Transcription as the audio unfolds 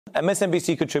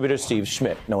MSNBC contributor Steve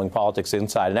Schmidt, knowing politics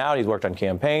inside and out. He's worked on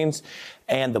campaigns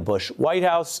and the Bush White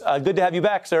House. Good to have you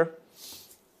back, sir.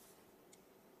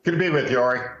 Good to be with you,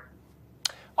 Ari.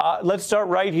 Let's start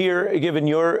right here, given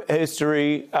your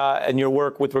history and your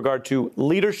work with regard to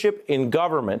leadership in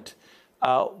government.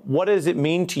 What does it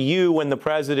mean to you when the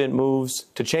president moves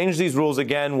to change these rules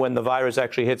again when the virus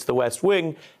actually hits the West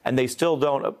Wing and they still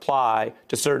don't apply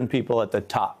to certain people at the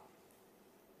top?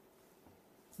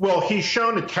 Well, he's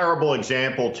shown a terrible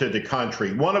example to the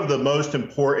country. One of the most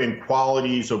important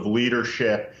qualities of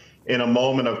leadership in a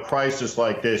moment of crisis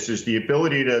like this is the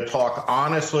ability to talk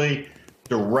honestly,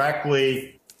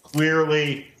 directly,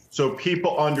 clearly, so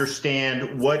people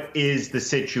understand what is the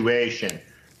situation.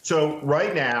 So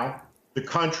right now, the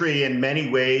country in many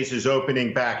ways is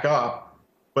opening back up,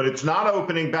 but it's not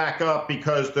opening back up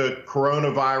because the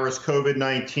coronavirus,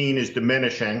 COVID-19, is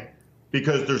diminishing,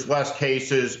 because there's less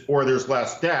cases or there's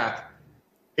less death.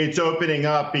 It's opening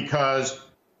up because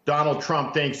Donald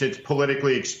Trump thinks it's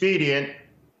politically expedient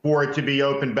for it to be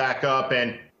opened back up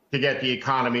and to get the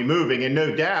economy moving. And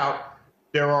no doubt,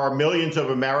 there are millions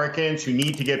of Americans who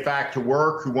need to get back to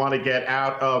work, who want to get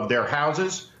out of their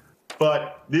houses.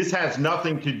 But this has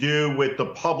nothing to do with the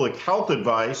public health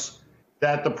advice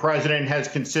that the president has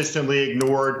consistently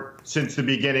ignored since the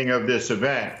beginning of this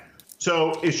event.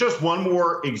 So it's just one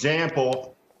more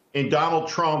example in Donald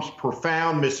Trump's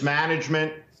profound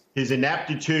mismanagement, his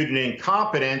ineptitude and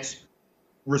incompetence,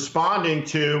 responding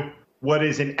to what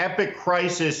is an epic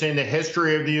crisis in the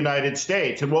history of the United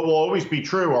States. And what will always be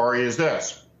true, Ari, is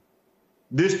this.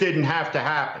 This didn't have to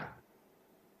happen.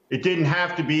 It didn't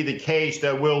have to be the case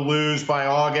that we'll lose by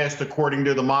August, according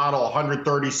to the model,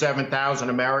 137,000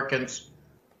 Americans,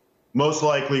 most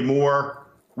likely more.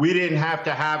 We didn't have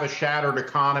to have a shattered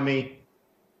economy.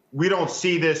 We don't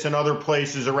see this in other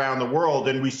places around the world.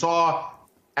 And we saw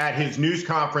at his news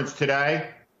conference today,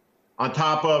 on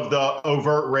top of the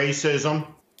overt racism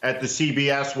at the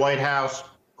CBS White House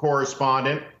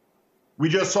correspondent, we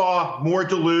just saw more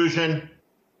delusion,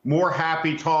 more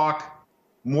happy talk,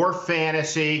 more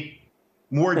fantasy,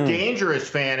 more dangerous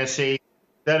fantasy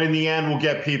that in the end will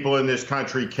get people in this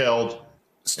country killed.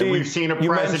 Steve, and we've seen a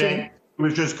president who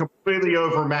was just completely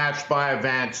overmatched by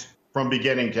events from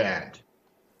beginning to end.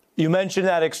 You mentioned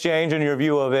that exchange and your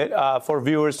view of it. For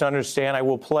viewers to understand, I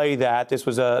will play that. This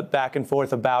was a back and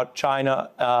forth about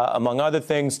China, among other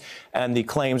things, and the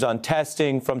claims on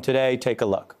testing from today. Take a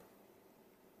look.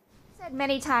 Said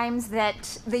many times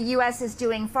that the U.S. is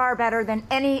doing far better than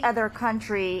any other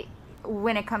country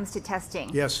when it comes to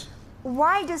testing. Yes.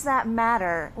 Why does that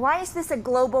matter? Why is this a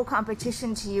global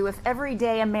competition to you if every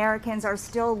day Americans are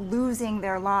still losing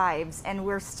their lives and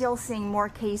we're still seeing more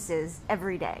cases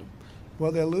every day?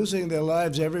 Well, they're losing their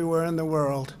lives everywhere in the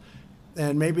world.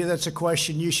 And maybe that's a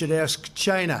question you should ask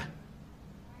China.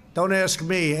 Don't ask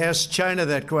me, ask China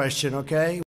that question,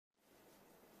 okay?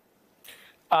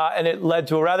 And it led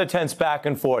to a rather tense back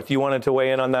and forth. You wanted to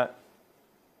weigh in on that?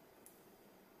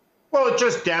 Well, it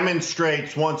just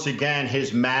demonstrates once again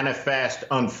his manifest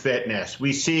unfitness.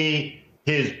 We see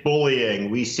his bullying.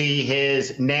 We see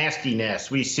his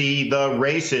nastiness. We see the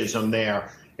racism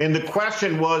there. And the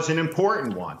question was an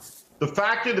important one. The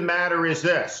fact of the matter is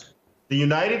this. The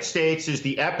United States is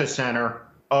the epicenter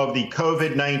of the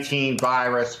COVID-19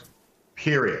 virus,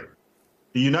 period.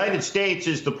 The United States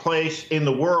is the place in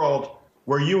the world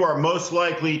where you are most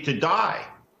likely to die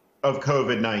of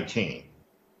COVID-19.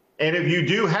 And if you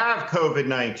do have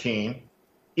COVID-19,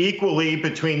 equally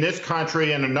between this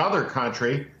country and another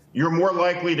country, you're more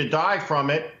likely to die from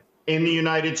it in the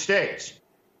United States.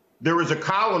 There was a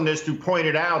columnist who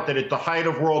pointed out that at the height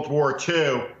of World War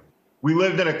II, we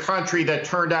lived in a country that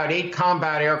turned out 8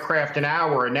 combat aircraft an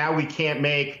hour, and now we can't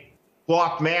make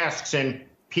cloth masks and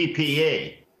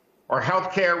PPE. Our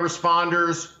healthcare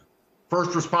responders,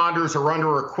 first responders are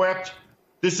under-equipped.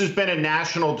 This has been a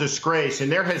national disgrace,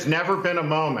 and there has never been a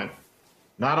moment,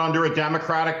 not under a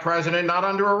Democratic president, not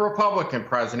under a Republican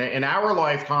president, in our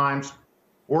lifetimes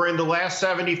or in the last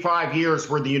 75 years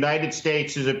where the United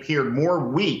States has appeared more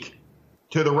weak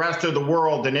to the rest of the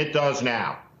world than it does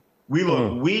now. We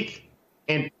look weak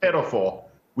and pitiful.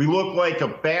 We look like a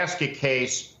basket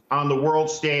case on the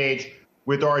world stage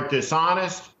with our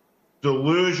dishonest,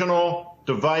 delusional,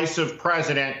 divisive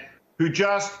president who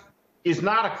just is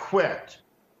not equipped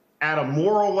at a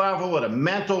moral level, at a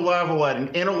mental level, at an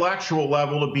intellectual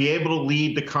level to be able to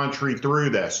lead the country through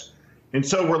this. And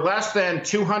so we're less than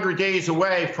 200 days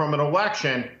away from an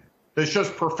election that's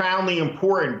just profoundly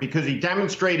important because he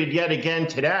demonstrated yet again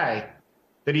today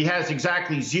that he has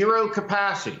exactly zero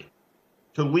capacity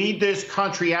to lead this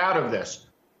country out of this.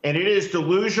 And it is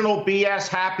delusional BS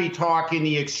happy talk in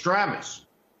the extremis.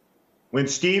 When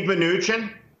Steve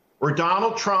Mnuchin or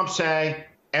Donald Trump say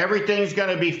everything's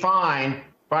going to be fine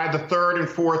by the third and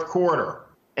fourth quarter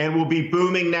and will be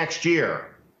booming next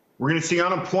year. We're going to see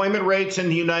unemployment rates in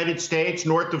the United States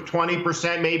north of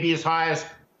 20%, maybe as high as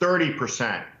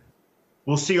 30%.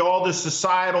 We'll see all the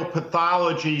societal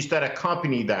pathologies that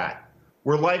accompany that.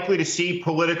 We're likely to see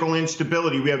political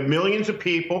instability. We have millions of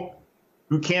people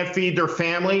who can't feed their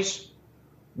families.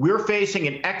 We're facing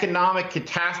an economic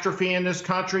catastrophe in this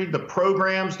country. The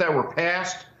programs that were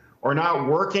passed are not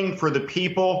working for the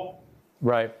people,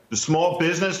 right? The small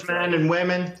businessmen and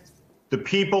women, the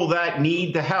people that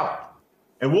need the help.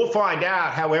 And we'll find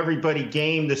out how everybody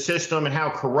gamed the system and how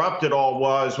corrupt it all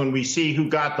was when we see who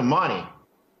got the money.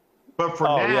 But for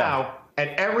now, at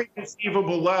every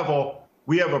conceivable level,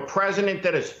 we have a president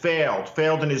that has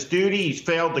failed in his duty. He's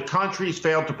failed the country. He's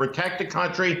failed to protect the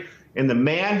country. And the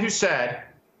man who said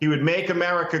he would make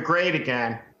America great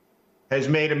again has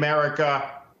made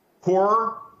America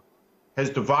poorer, has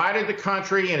divided the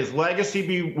country, and his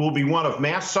legacy will be one of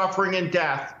mass suffering and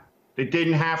death that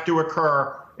didn't have to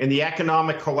occur in the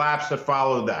economic collapse that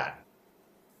followed that.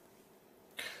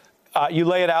 You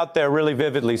lay it out there really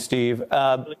vividly, Steve.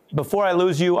 Before I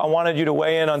lose you, I wanted you to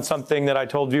weigh in on something that I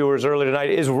told viewers earlier tonight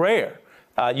is rare.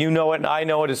 You know it, and I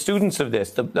know it as students of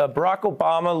this. Barack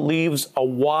Obama leaves a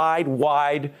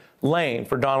wide lane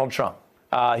for Donald Trump.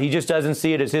 He just doesn't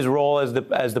see it as his role as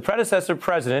the predecessor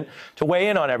president to weigh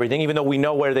in on everything, even though we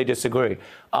know where they disagree.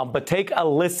 But take a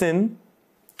listen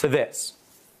to this.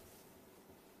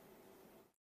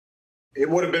 It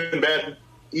would have been bad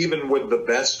even with the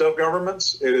best of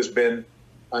governments. It has been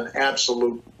an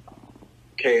absolute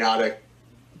chaotic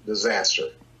disaster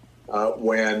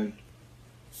when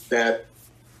that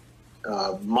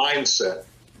mindset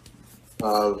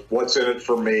of what's in it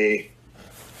for me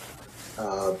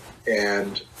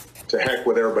and to heck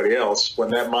with everybody else, when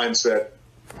that mindset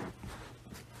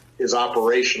is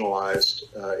operationalized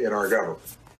in our government.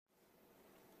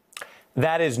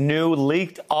 That is new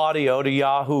leaked audio to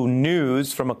Yahoo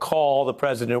News from a call the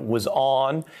president was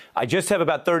on. I just have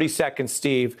about 30 seconds,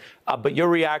 Steve, but your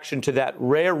reaction to that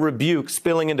rare rebuke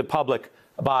spilling into public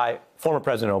by former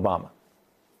President Obama.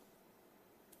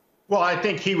 Well, I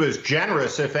think he was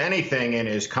generous, if anything, in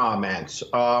his comments.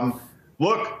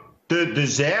 Look, the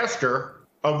disaster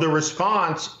of the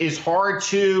response is hard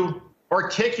to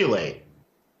articulate.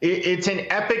 It's an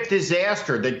epic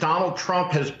disaster that Donald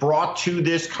Trump has brought to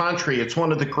this country. It's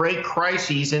one of the great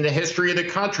crises in the history of the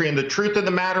country. And the truth of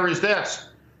the matter is this: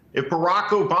 if Barack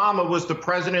Obama was the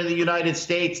president of the United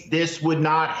States, this would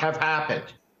not have happened.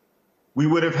 We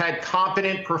would have had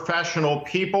competent professional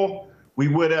people. We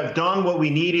would have done what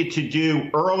we needed to do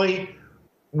early.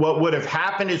 What would have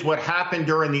happened is what happened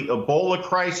during the Ebola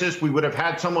crisis. We would have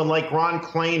had someone like Ron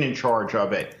Klain in charge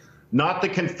of it, not the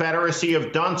confederacy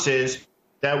of dunces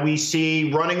that we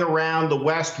see running around the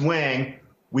West Wing.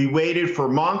 We waited for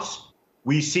months.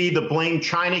 We see the Blame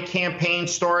China campaign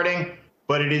starting,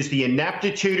 but it is the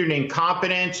ineptitude and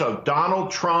incompetence of Donald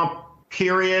Trump,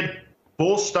 period,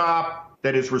 full stop,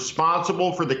 that is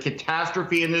responsible for the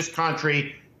catastrophe in this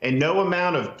country, and no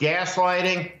amount of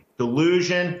gaslighting,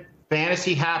 delusion,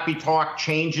 fantasy happy talk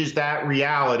changes that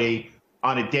reality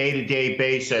on a day-to-day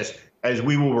basis, as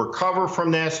we will recover from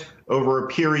this over a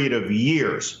period of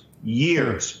years,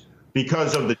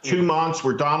 because of the 2 months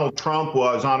where Donald Trump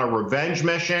was on a revenge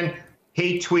mission,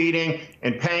 hate tweeting,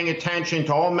 and paying attention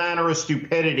to all manner of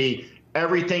stupidity,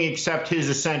 everything except his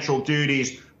essential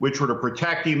duties, which were to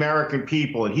protect the American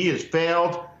people. And he has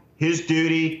failed his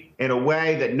duty in a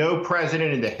way that no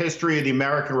president in the history of the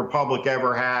American Republic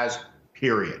ever has,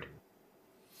 period.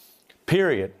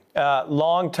 Period.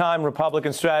 Longtime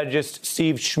Republican strategist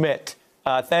Steve Schmidt.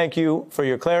 Thank you for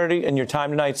your clarity and your time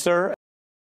tonight, sir.